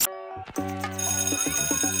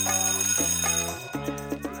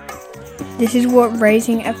This is what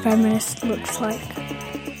raising a feminist looks like.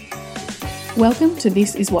 Welcome to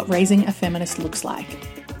This Is What Raising a Feminist Looks Like.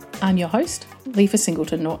 I'm your host, Leafa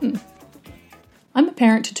Singleton Norton. I'm a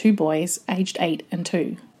parent to two boys, aged 8 and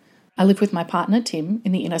 2. I live with my partner, Tim,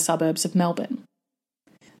 in the inner suburbs of Melbourne.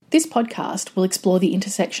 This podcast will explore the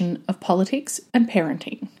intersection of politics and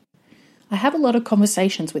parenting. I have a lot of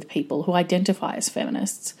conversations with people who identify as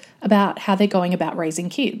feminists about how they're going about raising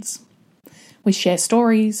kids. We share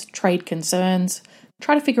stories, trade concerns,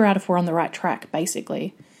 try to figure out if we're on the right track,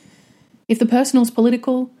 basically. If the personal's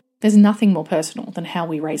political, there's nothing more personal than how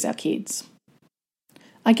we raise our kids.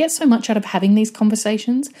 I get so much out of having these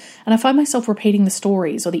conversations, and I find myself repeating the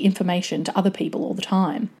stories or the information to other people all the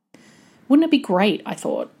time. Wouldn't it be great, I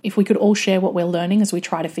thought, if we could all share what we're learning as we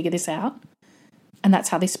try to figure this out? And that's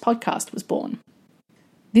how this podcast was born.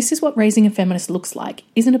 This Is What Raising a Feminist Looks Like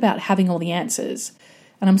isn't about having all the answers,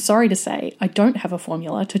 and I'm sorry to say I don't have a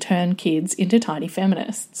formula to turn kids into tiny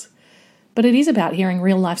feminists. But it is about hearing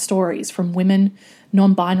real-life stories from women,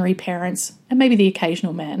 non-binary parents, and maybe the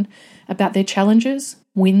occasional man, about their challenges,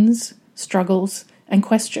 wins, struggles, and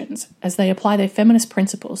questions as they apply their feminist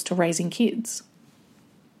principles to raising kids.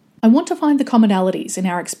 I want to find the commonalities in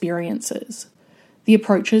our experiences, the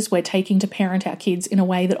approaches we're taking to parent our kids in a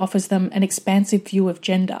way that offers them an expansive view of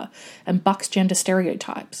gender and bucks gender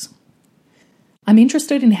stereotypes. I'm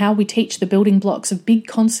interested in how we teach the building blocks of big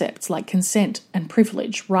concepts like consent and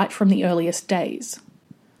privilege right from the earliest days.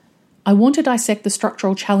 I want to dissect the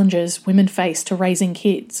structural challenges women face to raising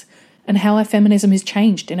kids and how our feminism is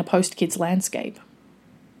changed in a post-kids landscape.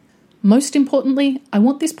 Most importantly, I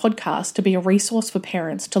want this podcast to be a resource for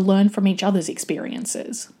parents to learn from each other's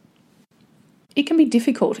experiences. It can be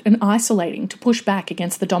difficult and isolating to push back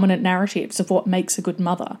against the dominant narratives of what makes a good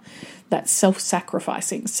mother, that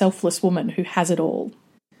self-sacrificing, selfless woman who has it all.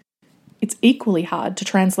 It's equally hard to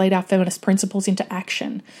translate our feminist principles into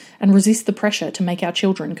action and resist the pressure to make our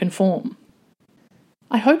children conform.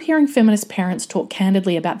 I hope hearing feminist parents talk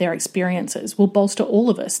candidly about their experiences will bolster all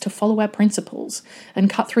of us to follow our principles and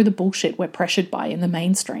cut through the bullshit we're pressured by in the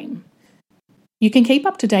mainstream. You can keep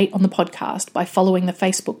up to date on the podcast by following the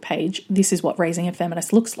Facebook page This Is What Raising a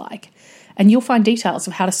Feminist Looks Like, and you'll find details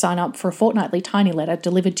of how to sign up for a fortnightly tiny letter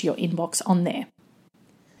delivered to your inbox on there.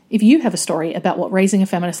 If you have a story about what raising a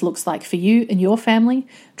feminist looks like for you and your family,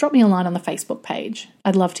 drop me a line on the Facebook page.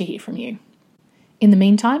 I'd love to hear from you. In the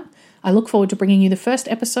meantime, I look forward to bringing you the first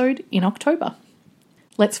episode in October.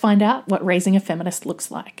 Let's find out what raising a feminist looks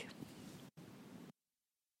like.